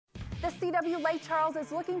CW Lake Charles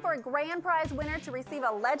is looking for a grand prize winner to receive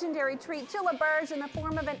a legendary treat, Chili-Burger, in the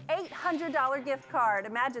form of an $800 gift card.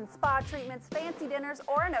 Imagine spa treatments, fancy dinners,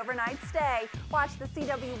 or an overnight stay. Watch the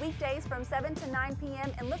CW weekdays from 7 to 9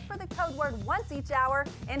 p.m. and look for the code word once each hour.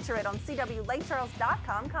 Enter it on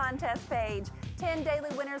CWLakeCharles.com contest page. 10 daily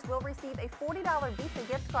winners will receive a $40 Visa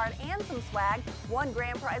gift card and some swag. One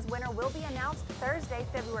grand prize winner will be announced Thursday,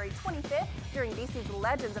 February 25th during DC's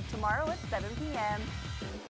Legends of Tomorrow at 7 p.m.